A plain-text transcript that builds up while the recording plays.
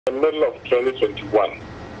the middle of 2021,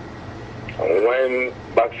 when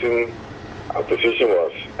vaccine acquisition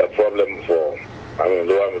was a problem for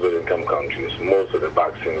lower middle income countries. Most of the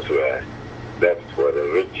vaccines were left for the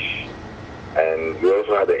rich, and we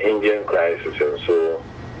also had the Indian crisis, and so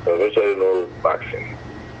there was virtually no vaccine.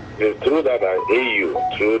 It's through that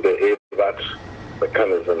AU, through the AVAT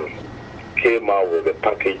mechanism, came out with a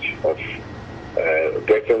package of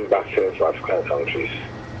getting vaccines for African countries.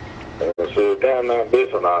 And so Ghana,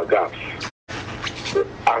 based on our gaps, we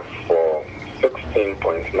asked for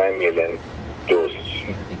 16.9 million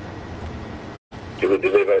doses to be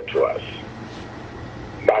delivered to us.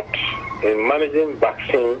 But in managing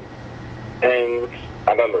vaccine and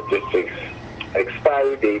other logistics,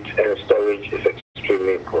 expiry date and storage is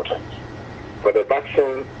extremely important. For the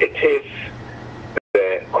vaccine, it is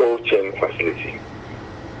the cold chain facility.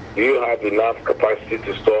 Do you have enough capacity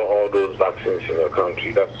to store all those vaccines in your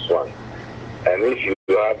country? That's one. And if you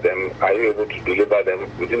have them, are you able to deliver them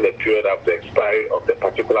within the period of the expiry of the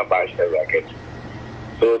particular batch that you are getting?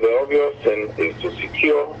 So the obvious thing is to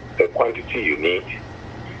secure the quantity you need,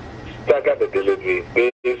 stagger the delivery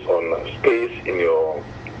based on space in your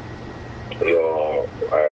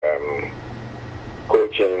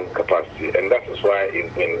cold chain capacity, and that is why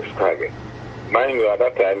it's been staggered. Mind you, at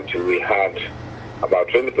that time too, we had about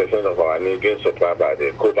 20% of our needs being supplied by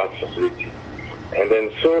the COVAX facility. And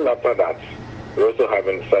then soon after that, we also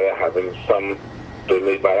started having some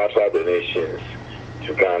bilateral donations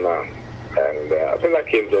to Ghana. And I think that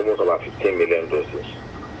came to almost about 15 million doses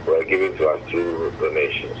were given to us through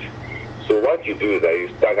donations. So what you do is that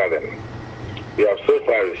you stagger them. We have so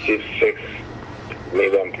far received 6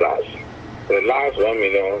 million plus. The last 1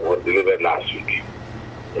 million was delivered last week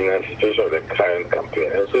in anticipation of the current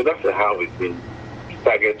campaign. And so that's how it's been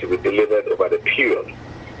staggered to be delivered over the period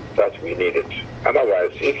that we needed. Otherwise,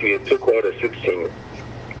 if we took all the 16,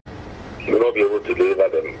 we will not be able to deliver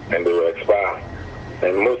them and they will expire.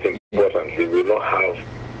 And most importantly, we will not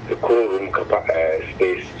have the cold room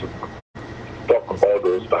space to stock all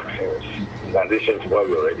those vaccines in addition to what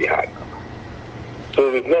we already had.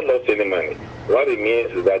 So we've not lost any money. What it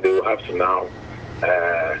means is that they will have to now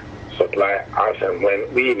supply us and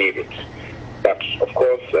when we need it. But of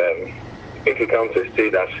course, if we come to a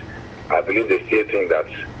state that I believe they still think that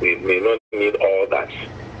we may not need all that,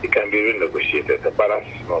 it can be renegotiated. The balance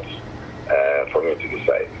is not for me to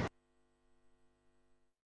decide.